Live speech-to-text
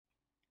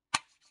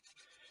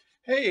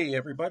Hey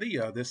everybody,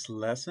 this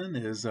lesson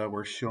is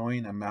we're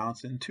showing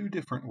amounts in two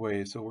different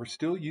ways. So we're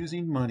still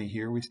using money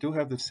here. We still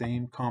have the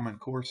same Common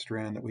Core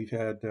strand that we've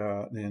had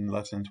in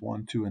lessons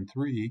 1, 2, and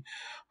 3.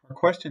 Our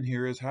question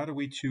here is how do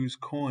we choose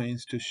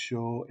coins to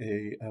show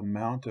a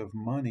amount of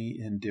money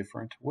in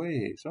different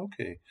ways?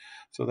 Okay,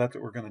 so that's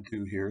what we're going to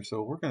do here.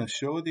 So we're going to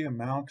show the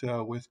amount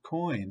with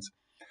coins.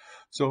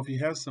 So if you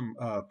have some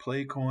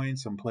play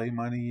coins, some play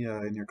money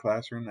in your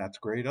classroom, that's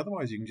great.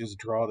 Otherwise, you can just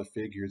draw the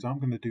figures. I'm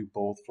going to do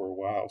both for a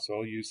while, so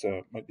I'll use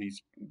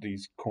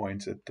these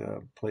coins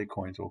that play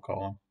coins, we'll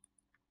call them,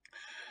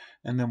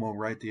 and then we'll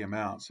write the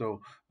amount.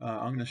 So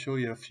I'm going to show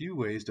you a few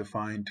ways to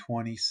find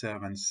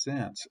 27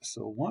 cents.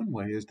 So one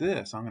way is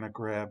this. I'm going to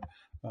grab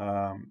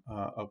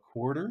a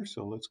quarter.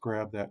 So let's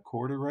grab that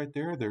quarter right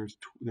there. There's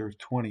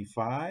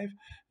 25,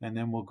 and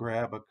then we'll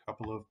grab a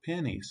couple of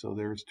pennies. So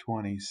there's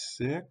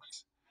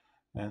 26.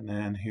 And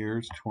then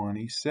here's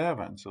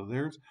 27. So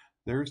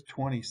there's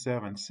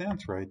 27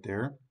 cents right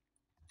there.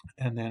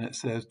 And then it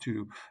says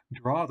to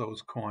draw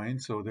those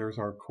coins. So there's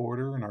our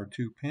quarter and our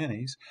 2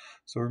 pennies.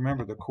 So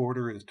remember the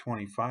quarter is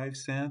 25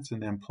 cents,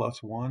 and then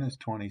plus 1 is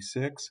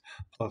 26,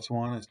 plus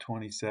 1 is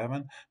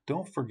 27.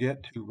 Don't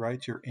forget to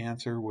write your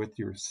answer with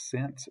your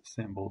cents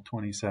symbol,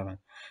 27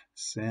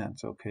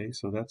 cents. Okay,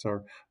 so that's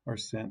our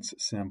cents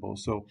symbol.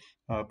 So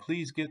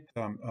please get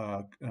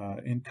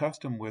in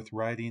custom with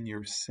writing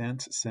your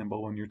cents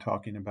symbol when you're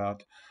talking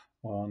about,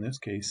 well, in this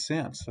case,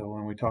 cents. So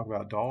when we talk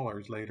about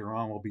dollars later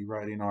on, we'll be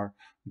writing our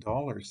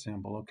dollar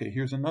symbol. Okay,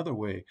 here's another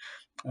way.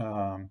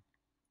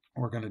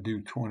 We're going to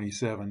do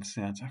 27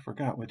 cents. I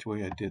forgot which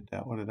way I did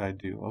that. What did I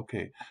do?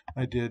 Okay,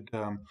 I did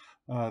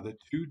the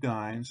 2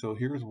 dimes. So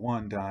here's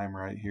 1 dime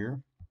right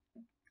here.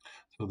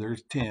 So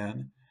there's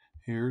 10.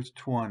 Here's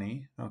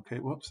 20. Okay,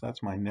 whoops,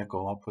 that's my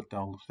nickel.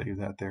 I'll save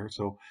that there.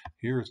 So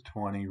here's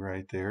 20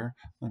 right there.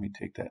 Let me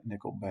take that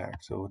nickel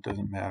back so it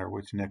doesn't matter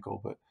which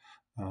nickel, but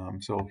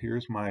so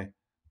here's my,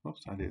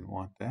 whoops, I didn't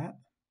want that.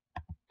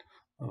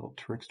 A little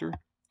trickster.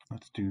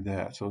 Let's do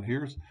that. So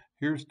here's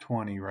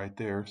 20 right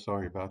there.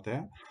 Sorry about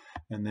that.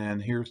 And then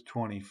here's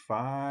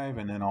 25,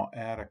 and then I'll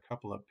add a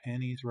couple of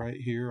pennies right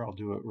here. I'll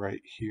do it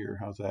right here.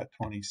 How's that?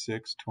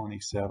 26,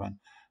 27.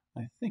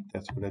 I think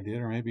that's what I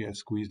did, or maybe I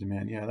squeezed them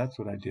in. Yeah, that's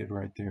what I did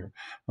right there.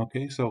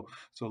 Okay, so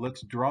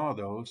let's draw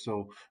those.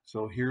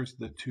 So here's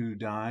the 2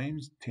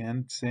 dimes,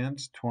 10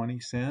 cents, 20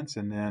 cents,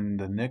 and then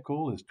the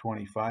nickel is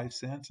 25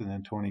 cents, and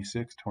then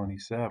 26,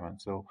 27.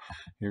 So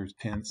here's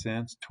 10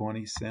 cents,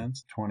 20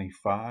 cents,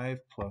 25,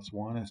 plus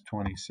 1 is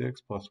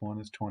 26, plus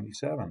 1 is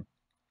 27.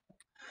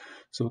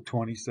 So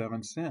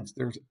 27 cents.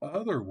 There's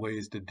other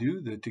ways to do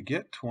that to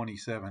get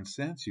 27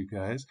 cents, you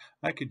guys.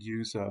 I could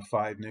use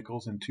 5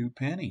 nickels and 2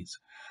 pennies.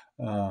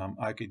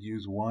 I could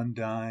use 1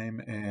 dime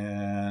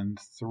and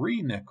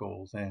 3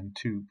 nickels and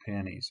 2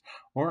 pennies.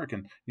 Or I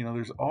can,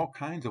 there's all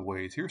kinds of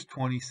ways. Here's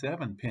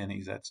 27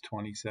 pennies. That's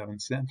 27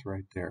 cents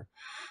right there.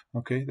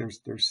 Okay,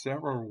 there's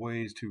several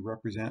ways to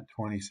represent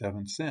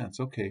 27 cents.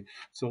 Okay,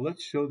 so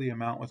let's show the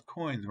amount with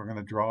coins. We're going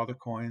to draw the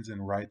coins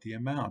and write the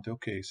amount.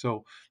 Okay,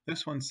 so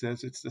this one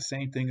says it's the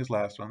same thing as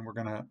last one. We're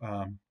going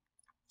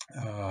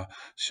to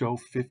show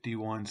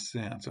 51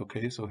 cents.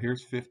 Okay, so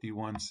here's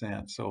 51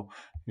 cents. So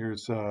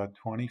here's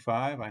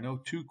 25. I know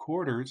 2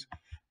 quarters.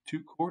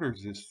 2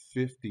 quarters is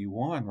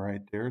 51 right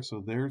there.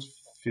 So there's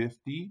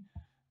 50.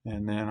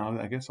 And then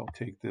I guess I'll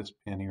take this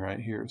penny right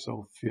here.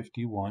 So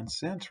 51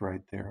 cents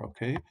right there.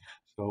 Okay.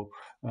 So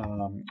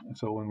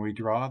so when we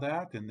draw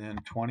that, and then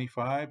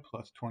 25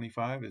 plus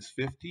 25 is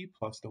 50,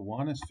 plus the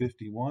 1 is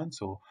 51.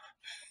 So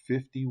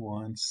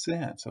 51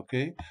 cents.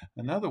 Okay.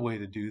 Another way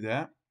to do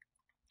that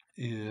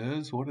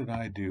is, what did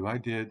I do? I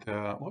did,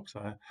 whoops,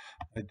 I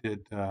did,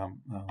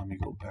 let me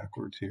go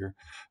backwards here.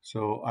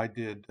 So I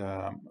did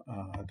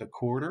the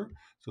quarter.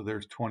 So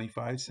there's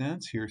 25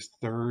 cents. Here's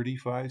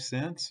 35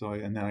 cents. So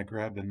and then I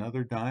grabbed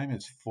another dime.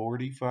 It's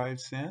 45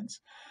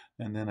 cents.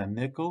 And then a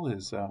nickel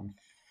is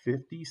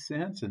 50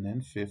 cents, and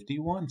then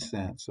 51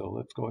 cents. So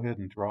let's go ahead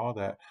and draw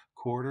that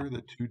quarter,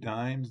 the 2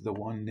 dimes, the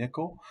 1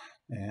 nickel,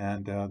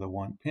 and the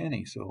 1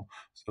 penny. So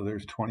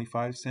there's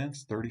 25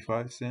 cents,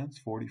 35 cents,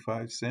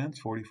 45 cents.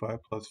 45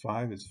 plus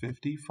 5 is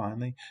 50.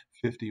 Finally,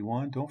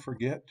 51. Don't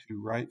forget to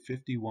write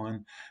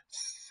 51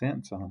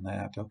 cents on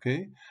that,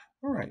 okay?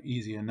 All right,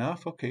 easy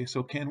enough. Okay,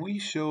 so can we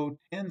show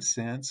 10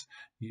 cents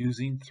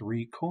using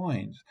 3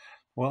 coins?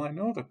 Well, I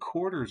know the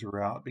quarters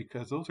are out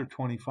because those are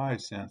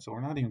 25 cents, so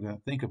we're not even going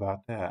to think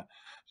about that.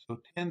 So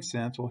 10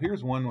 cents, well,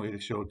 here's one way to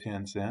show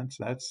 10 cents.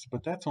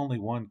 But that's only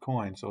 1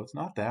 coin, so it's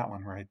not that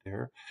one right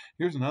there.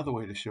 Here's another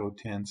way to show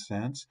 10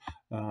 cents.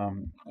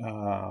 2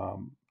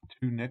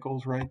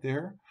 nickels right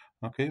there.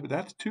 Okay, but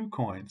that's 2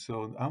 coins,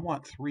 so I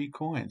want 3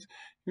 coins.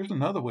 Here's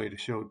another way to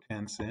show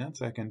 10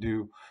 cents. I can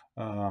do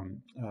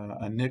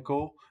a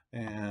nickel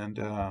and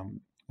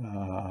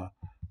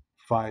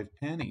 5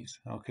 pennies.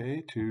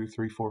 Okay, 2,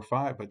 3, 4,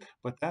 5.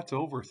 But that's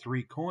over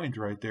 3 coins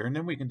right there. And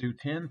then we can do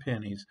 10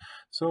 pennies.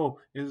 So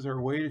is there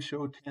a way to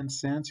show 10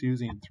 cents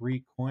using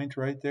 3 coins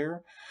right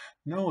there?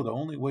 No, the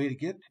only way to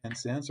get 10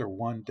 cents are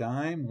 1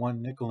 dime,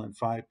 1 nickel, and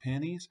 5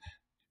 pennies.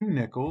 2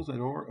 nickels, and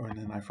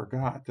then I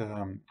forgot,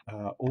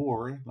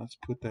 or let's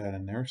put that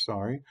in there,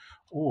 sorry,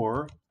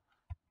 or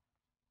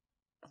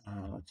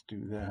let's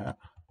do that,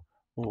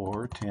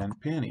 or 10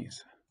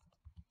 pennies.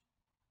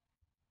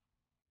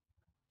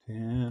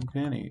 10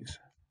 pennies.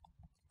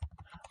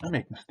 I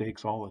make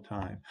mistakes all the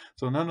time.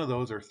 So none of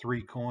those are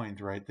 3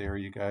 coins right there,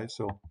 you guys.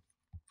 So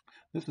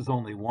this is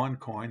only 1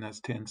 coin,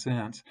 that's 10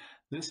 cents.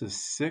 This is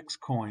 6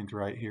 coins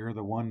right here,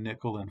 the 1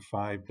 nickel and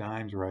 5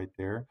 dimes right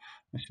there.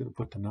 I should have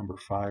put the number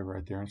 5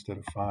 right there instead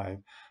of 5.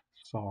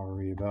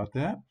 Sorry about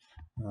that.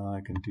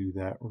 I can do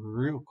that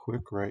real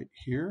quick right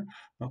here.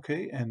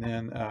 Okay, and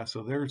then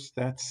so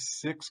that's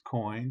 6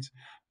 coins.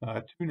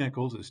 2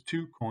 nickels is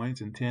 2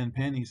 coins, and 10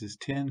 pennies is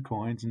 10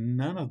 coins.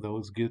 None of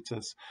those gets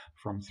us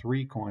from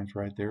 3 coins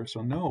right there.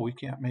 So no, we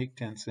can't make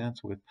 10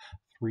 cents with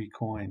 3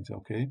 coins.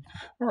 Okay,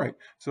 all right.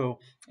 So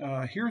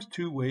here's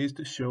 2 ways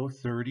to show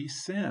 30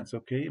 cents.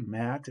 Okay,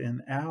 Matt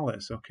and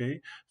Alice.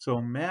 Okay, so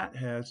Matt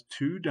has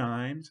 2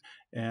 dimes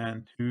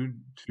and two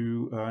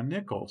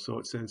nickels. So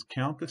it says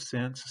count the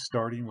cents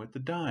starting with the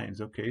dimes.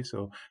 Okay,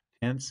 so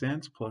 10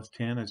 cents plus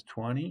 10 is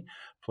 20,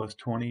 plus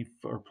 20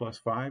 or plus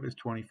 5 is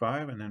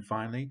 25, and then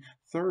finally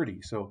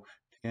 30. So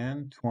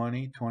 10,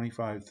 20,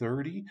 25,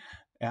 30.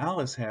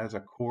 Alice has a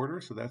quarter,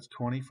 so that's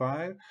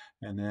 25,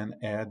 and then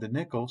add the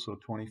nickel, so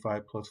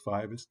 25 plus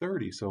 5 is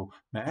 30. So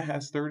Matt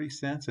has 30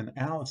 cents and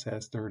Alice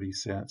has 30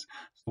 cents.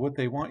 So what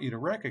they want you to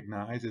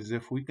recognize is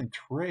if we can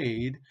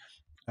trade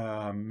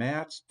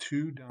Matt's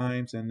 2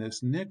 dimes and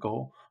this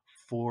nickel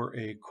for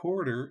a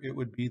quarter, it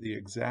would be the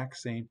exact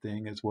same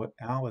thing as what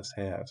Alice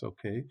has,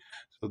 okay?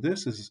 So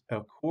this is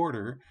a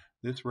quarter.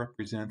 This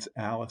represents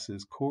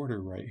Alice's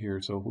quarter right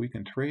here. So if we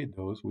can trade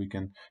those, we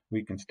can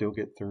still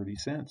get 30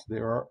 cents.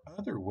 There are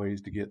other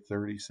ways to get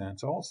 30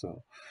 cents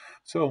also.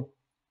 So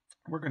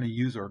we're going to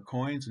use our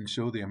coins and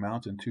show the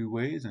amount in 2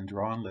 ways and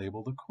draw and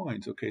label the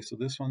coins. Okay, so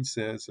this one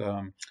says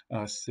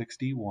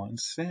 61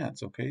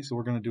 cents. Okay, so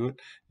we're going to do it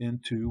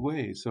in 2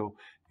 ways. So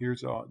here's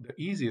the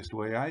easiest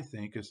way, I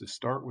think, is to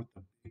start with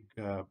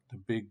the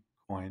big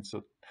coin.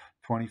 So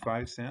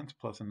 25 cents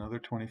plus another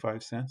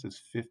 25 cents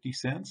is 50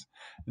 cents.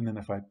 And then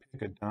if I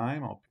pick a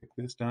dime, I'll pick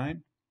this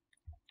dime.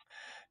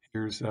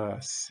 Here's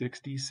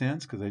 60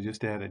 cents because I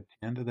just added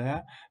 10 to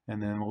that.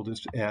 And then we'll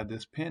just add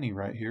this penny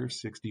right here,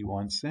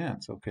 61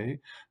 cents. Okay.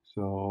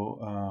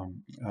 So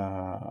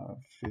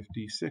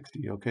 50,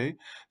 60. Okay.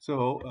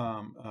 So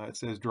it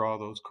says draw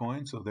those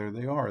coins. So there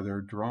they are.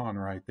 They're drawn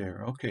right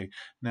there. Okay.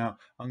 Now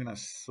I'm going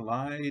to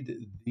slide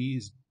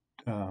these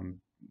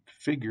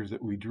figures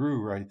that we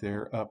drew right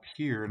there up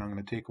here, and I'm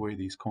going to take away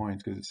these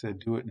coins because it said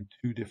do it in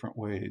 2 different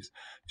ways.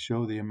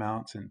 Show the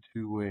amounts in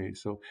 2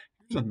 ways. So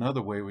here's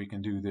another way we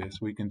can do this.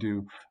 We can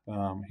do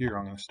here,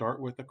 I'm going to start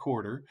with a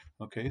quarter.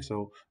 Okay,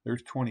 so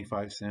there's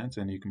 25 cents,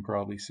 and you can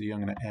probably see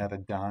I'm going to add a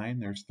dime.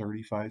 There's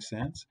 35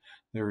 cents.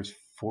 There's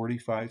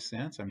 45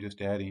 cents. I'm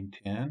just adding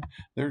 10.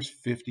 There's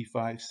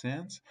 55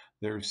 cents.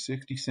 There's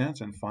 60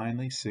 cents, and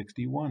finally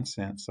 61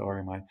 cents.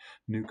 Sorry, my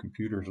new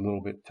computer is a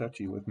little bit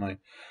touchy with my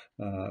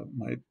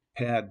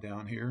pad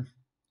down here.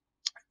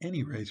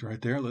 Anyways,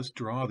 right there, let's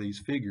draw these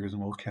figures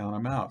and we'll count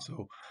them out.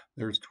 So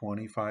there's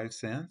 25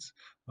 cents,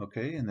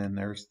 okay, and then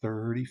there's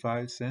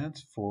 35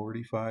 cents,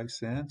 45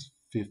 cents,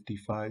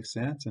 55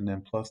 cents, and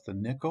then plus the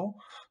nickel.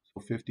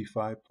 So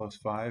 55 plus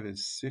 5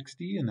 is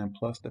 60, and then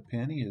plus the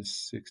penny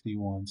is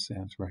 61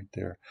 cents right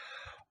there.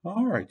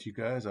 All right, you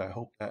guys, I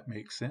hope that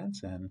makes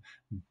sense. And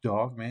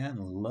Dogman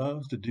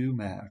loves to do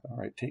math. All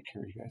right, take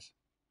care, you guys.